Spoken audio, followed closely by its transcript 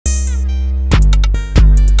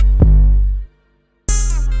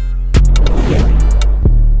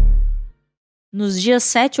Nos dias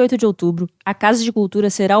 7 e 8 de outubro, a Casa de Cultura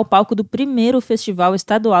será o palco do primeiro Festival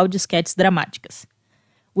Estadual de Esquetes Dramáticas.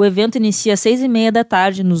 O evento inicia às 6h30 da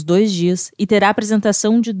tarde, nos 2 dias, e terá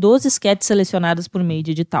apresentação de 12 esquetes selecionadas por meio de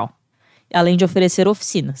edital, além de oferecer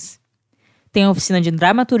oficinas. Tem a oficina de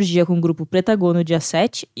dramaturgia com o grupo Pretagô no dia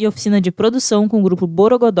 7 e oficina de produção com o grupo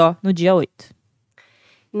Borogodó no dia 8.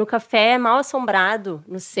 No Café Mal Assombrado,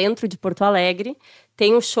 no centro de Porto Alegre,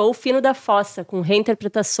 tem o show Fino da Fossa, com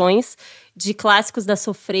reinterpretações de clássicos da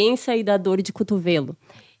sofrência e da dor de cotovelo.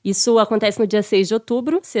 Isso acontece no dia 6 de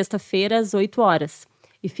outubro, sexta-feira, às 8 horas.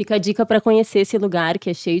 E fica a dica para conhecer esse lugar, que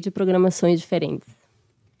é cheio de programações diferentes.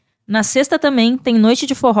 Na sexta também tem noite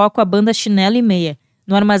de forró com a banda Chinelo e Meia,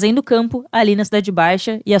 no Armazém do Campo, ali na Cidade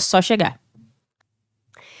Baixa, e é só chegar.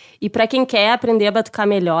 E para quem quer aprender a batucar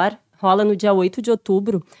melhor, rola no dia 8 de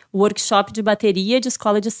outubro o workshop de bateria de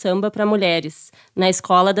escola de samba para mulheres, na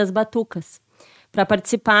Escola das Batucas. Para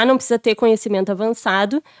participar não precisa ter conhecimento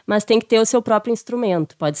avançado, mas tem que ter o seu próprio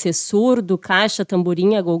instrumento. Pode ser surdo, caixa,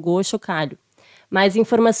 tamborim, agogô, chocalho. Mais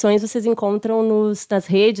informações vocês encontram nas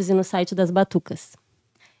redes e no site das Batucas.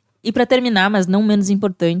 E para terminar, mas não menos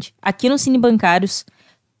importante, aqui no SindBancários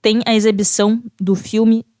tem a exibição do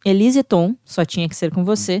filme Elise e Tom, Só Tinha Que Ser Com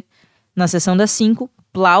Você, na sessão das 5,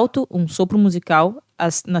 Plauto, um sopro musical,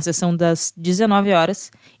 na sessão das 19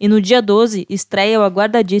 horas, e no dia 12 estreia o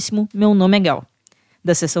aguardadíssimo Meu Nome é Gal,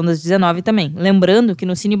 da sessão das 19 também. Lembrando que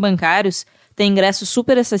no SindBancários tem ingresso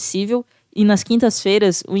super acessível e nas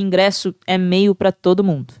quintas-feiras o ingresso é meio para todo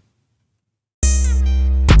mundo.